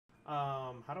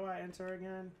How do I enter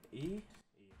again? E?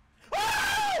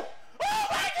 Oh! Oh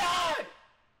my god!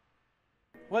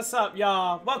 What's up,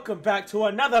 y'all? Welcome back to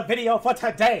another video for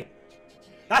today.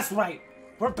 That's right.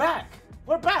 We're back.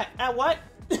 We're back. At what?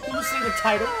 You see the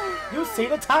title? You see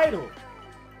the title.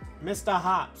 Mr.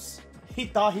 Hops. He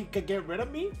thought he could get rid of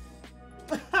me?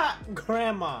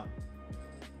 Grandma.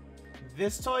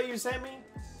 This toy you sent me?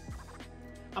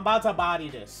 I'm about to body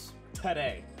this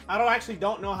today. I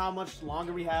don't know how much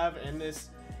longer we have in this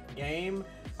game.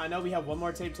 I know we have one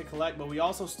more tape to collect, but we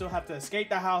also still have to escape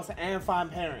the house and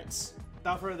find parents.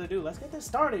 Without further ado, let's get this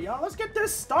started, y'all. Let's get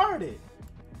this started.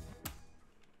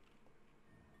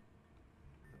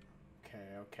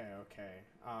 Okay.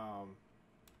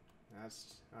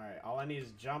 That's all right. All I need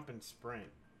is jump and sprint.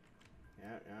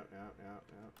 Yep.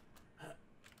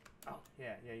 Oh,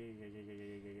 yeah.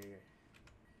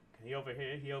 He over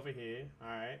here. All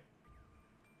right.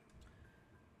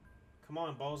 Come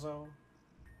on, bozo.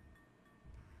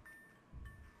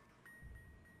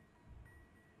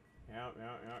 Yep.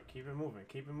 Keep it moving.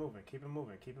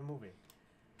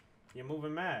 You're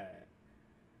moving mad.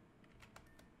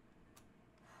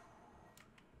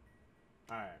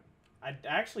 All right. I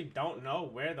actually don't know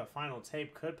where the final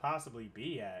tape could possibly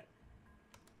be at.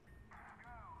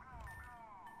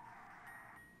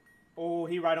 Oh,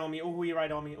 he right on me. Oh, he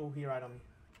right on me.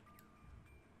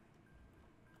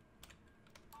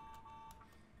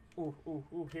 Ooh,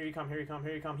 here he come.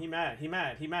 He mad.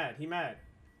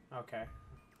 Okay.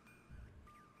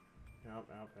 Yep.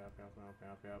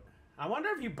 I wonder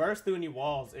if you burst through any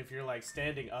walls if you're, like,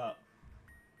 standing up.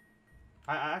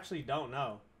 I actually don't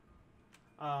know.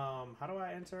 How do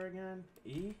I enter again?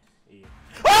 E?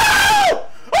 Oh!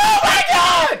 Oh my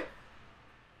god!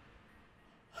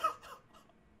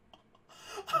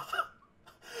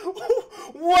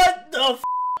 What the f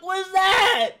was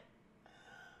that?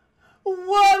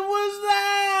 What was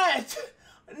that?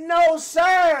 No,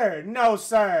 sir.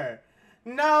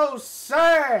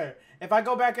 If I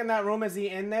go back in that room, is he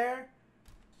in there?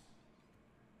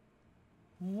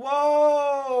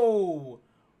 Whoa.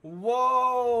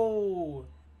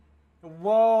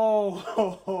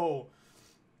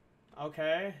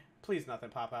 Okay. Please nothing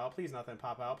pop out.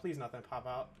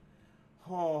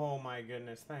 Oh my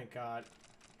goodness. Thank God.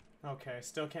 Okay.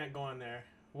 Still can't go in there.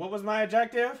 What was my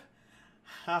objective?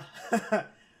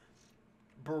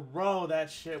 Bro, that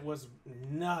shit was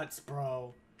nuts,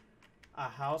 bro. A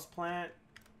houseplant?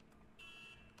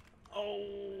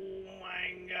 Oh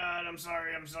my god, I'm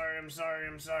sorry.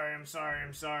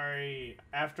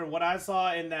 After what I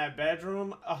saw in that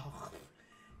bedroom, oh,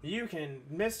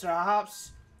 Mr.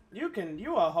 Hops, you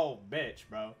a whole bitch,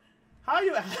 bro. How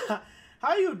you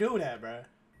do that, bro?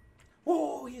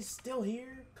 Whoa, he's still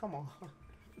here? Come on.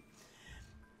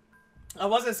 I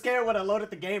wasn't scared when I loaded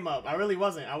the game up. I really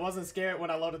wasn't. I wasn't scared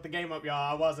when I loaded the game up,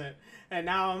 y'all. I wasn't. And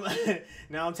now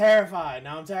I'm terrified.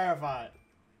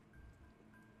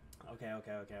 Okay.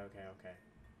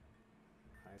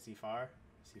 Is he far?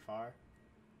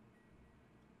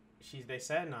 They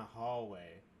said in a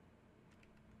hallway.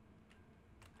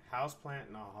 Houseplant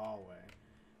in a hallway.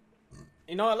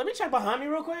 You know what? Let me check behind me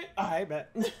real quick. Alright,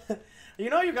 bet. You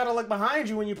know you gotta look behind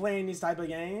you when you're playing these type of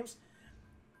games.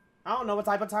 I don't know what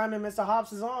type of timing Mr.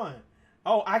 Hops is on.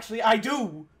 Oh, actually, I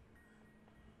do.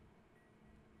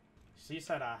 She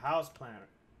said a houseplant.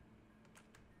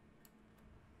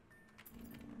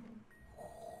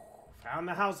 Found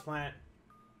the houseplant.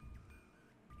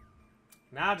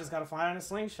 Now I just gotta find a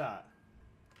slingshot.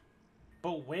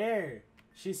 But where?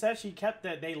 She said she kept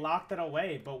it. They locked it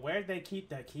away. But where'd they keep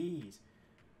the keys?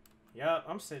 Yup,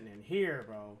 I'm sitting in here,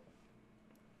 bro.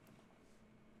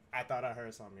 I thought I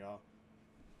heard something, y'all.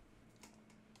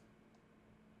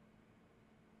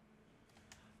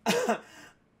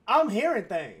 I'm hearing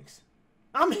things.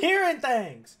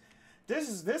 This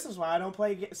is why I don't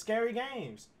play scary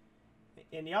games.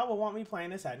 And y'all will want me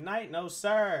playing this at night? No,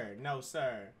 sir.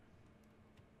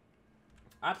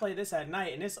 I play this at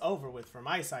night, and it's over with for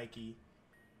my psyche.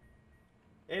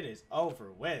 It is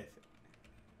over with.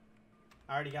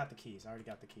 I already got the keys. Alright,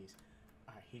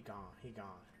 he gone.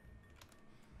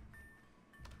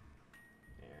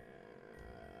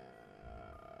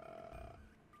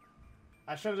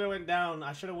 I should have went down.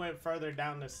 I should have went further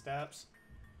down the steps.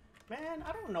 Man,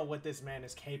 I don't know what this man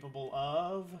is capable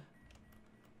of.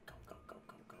 Go.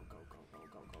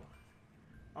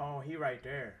 Oh, he right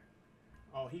there.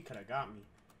 Oh, he could have got me.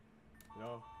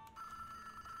 Go.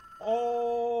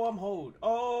 Oh, I'm hold.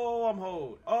 Oh.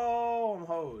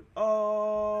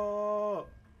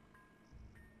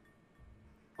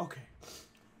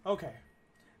 Okay.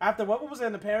 After what was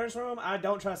in the parents' room, I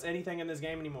don't trust anything in this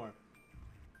game anymore.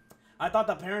 I thought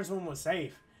the parents' room was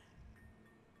safe.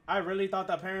 I really thought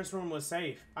the parents' room was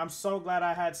safe. I'm so glad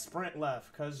I had Sprint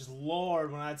left. Because,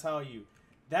 Lord, when I tell you,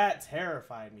 that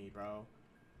terrified me, bro.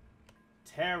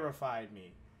 Terrified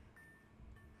me.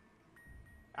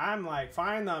 I'm like,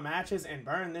 find the matches and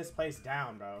burn this place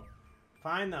down, bro.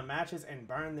 Find the matches and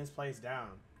burn this place down.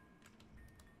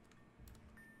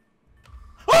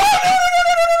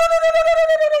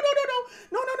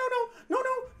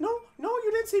 No,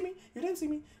 you didn't see me. You didn't see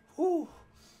me. Ooh.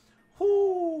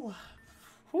 Ooh.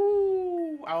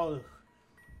 Ooh. Oh.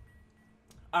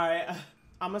 Alright.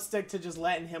 I'm gonna stick to just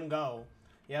letting him go.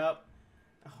 Yep.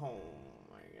 Oh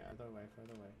my god. Further away,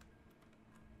 further away.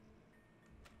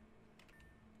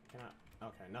 Can I?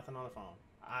 Okay, nothing on the phone.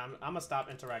 I'm gonna stop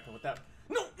interacting with that.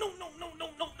 No,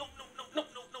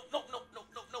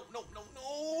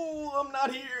 I'm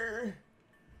not here.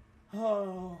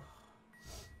 Oh.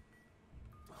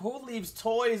 Who leaves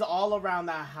toys all around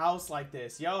the house like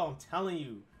this? Yo, I'm telling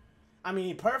you. I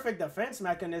mean, perfect defense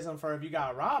mechanism for if you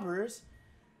got robbers.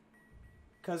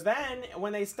 Cause then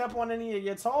when they step on any of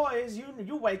your toys,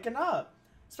 you waking up.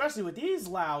 Especially with these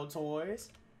loud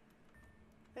toys.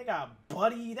 They got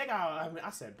Buddy. They got, I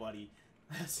said Buddy.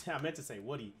 I meant to say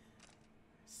Woody.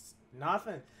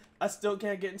 Nothing. I still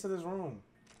can't get into this room.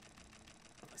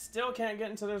 Still can't get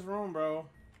into this room, bro.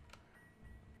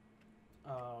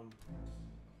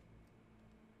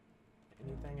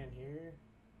 Anything in here?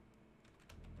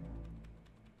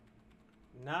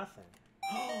 Nothing.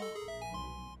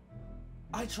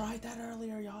 I tried that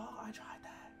earlier, y'all. I tried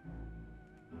that.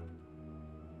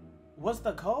 What's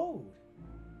the code?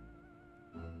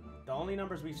 The only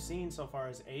numbers we've seen so far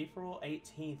is April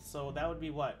 18th, so that would be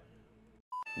what?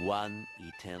 One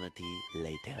eternity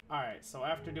later. Alright, so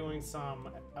after doing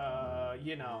some,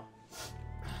 you know,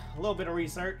 a little bit of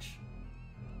research,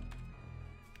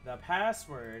 the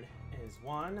password is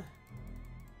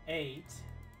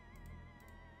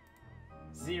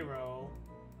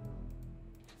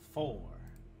 1804.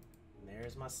 And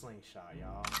there's my slingshot,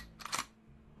 y'all.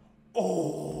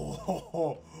 Oh,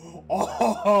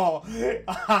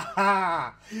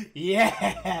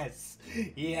 yes,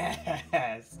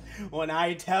 yes. When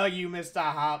I tell you, Mr.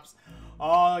 Hops,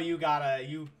 oh, you got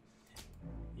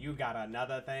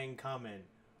another thing coming.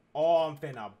 Oh, I'm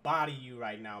finna body you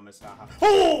right now, Mr. Hops.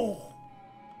 Oh!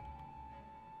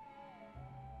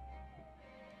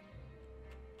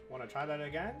 Wanna try that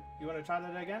again? You wanna try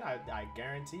that again? I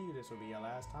guarantee you this will be your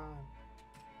last time.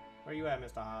 Where you at,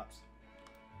 Mr. Hops?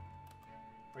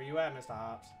 Where you at, Mr.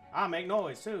 Hops? I'll make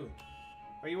noise, too.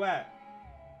 Where you at?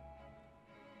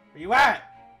 Where you at?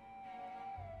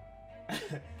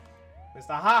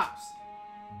 Mr. Hops.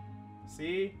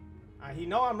 See? He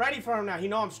know I'm ready for him now. He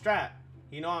know I'm strapped.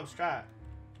 He know I'm strapped.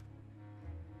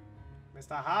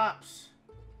 Mr. Hops.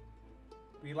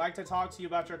 We'd like to talk to you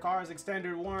about your car's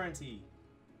extended warranty.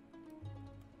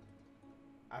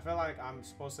 I feel like I'm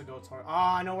supposed to go toward... Oh,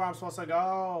 I know where I'm supposed to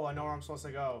go. I know where I'm supposed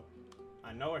to go.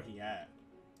 I know where he at.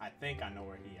 I think I know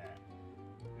where he at.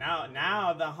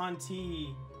 Now the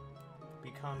huntee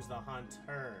becomes the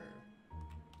hunter.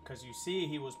 Because you see,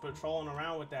 he was patrolling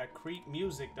around with that creep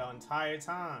music the entire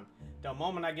time. The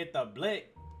moment I get the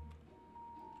blick,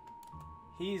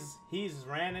 he's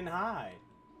ran and hide.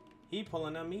 He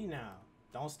pulling on me now.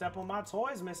 Don't step on my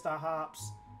toys, Mr.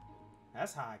 Hops.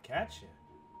 That's how I catch you.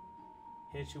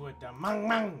 Hit you with the mang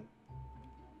mang.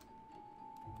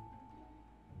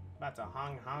 About to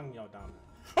hang yo dumb.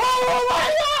 Oh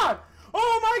my god!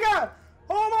 Oh my god!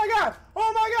 Oh my god!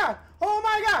 Oh my god! Oh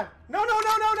my god! No!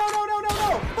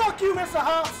 Fuck you, Mr.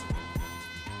 Hops!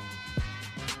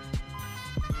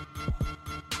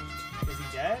 Is he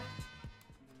dead?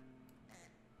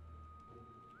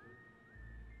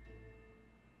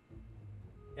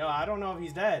 Yo, I don't know if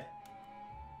he's dead.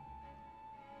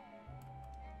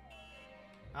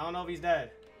 I don't know if he's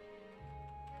dead.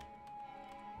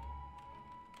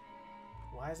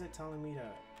 Why is it telling me to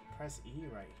press E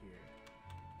right here?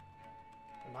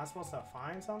 Am I supposed to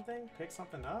find something? Pick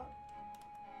something up?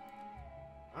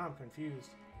 I'm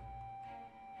confused.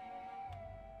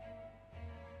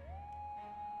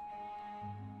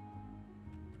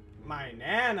 My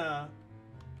Nana?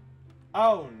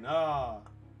 Oh no.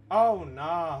 Oh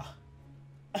no.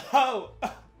 Oh.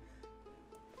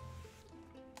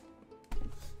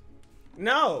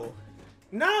 No.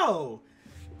 No.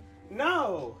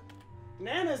 No.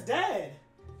 Nana's dead.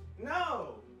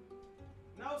 No.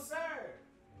 No, sir.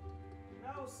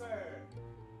 No, sir.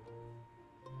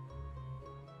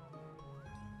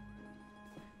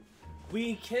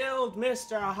 We killed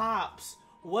Mr. Hops.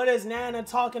 What is Nana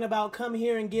talking about? Come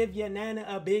here and give your Nana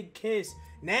a big kiss.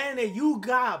 Nana, you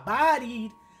got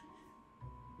bodied.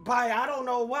 by I don't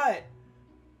know what.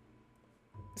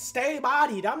 Stay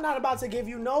bodied. I'm not about to give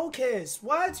you no kiss.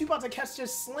 What? You about to catch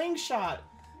this slingshot?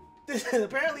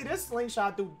 Apparently this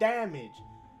slingshot do damage.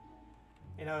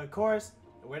 And of course,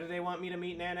 where do they want me to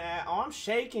meet Nana at? Oh, I'm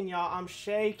shaking, y'all. I'm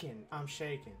shaking. I'm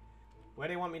shaking. Where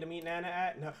they want me to meet Nana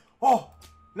at? No. Oh,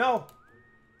 no.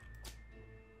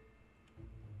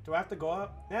 Do I have to go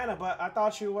up? Nana, but I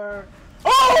thought you were...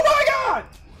 Oh my god!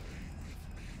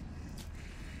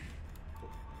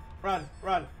 Run,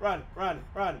 run, run, run,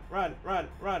 run, run, run,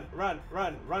 run, run,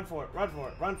 run, run for it, run for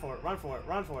it, run for it, run for it,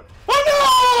 run for it.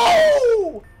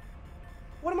 Oh no!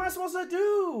 What am I supposed to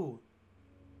do?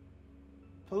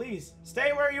 Police,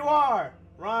 stay where you are.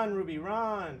 Run, Ruby,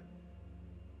 run.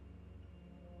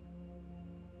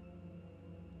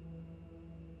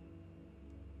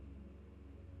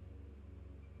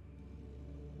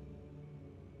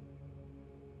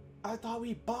 I thought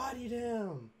we bodied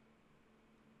him.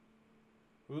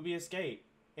 Ruby escape.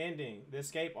 Ending. The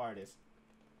escape artist.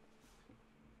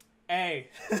 Hey.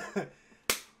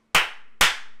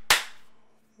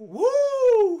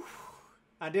 Woo!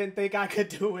 I didn't think I could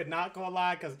do it, not gonna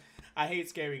lie, because I hate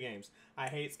scary games. I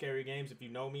hate scary games. If you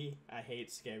know me, I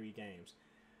hate scary games.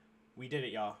 We did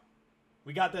it, y'all.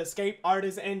 We got the escape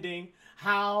artist ending.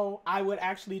 How I would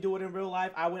actually do it in real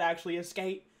life. I would actually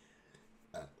escape.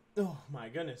 Oh my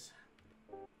goodness.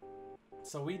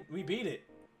 So we beat it.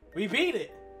 We beat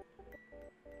it.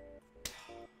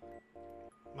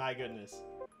 My goodness.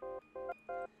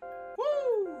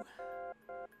 Woo!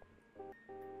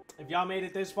 If y'all made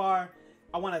it this far,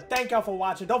 I want to thank y'all for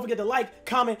watching. Don't forget to like,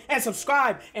 comment, and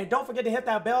subscribe. And don't forget to hit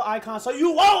that bell icon so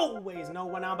you always know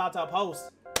when I'm about to post.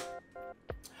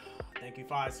 Thank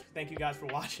you guys for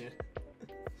watching.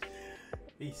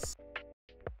 Peace.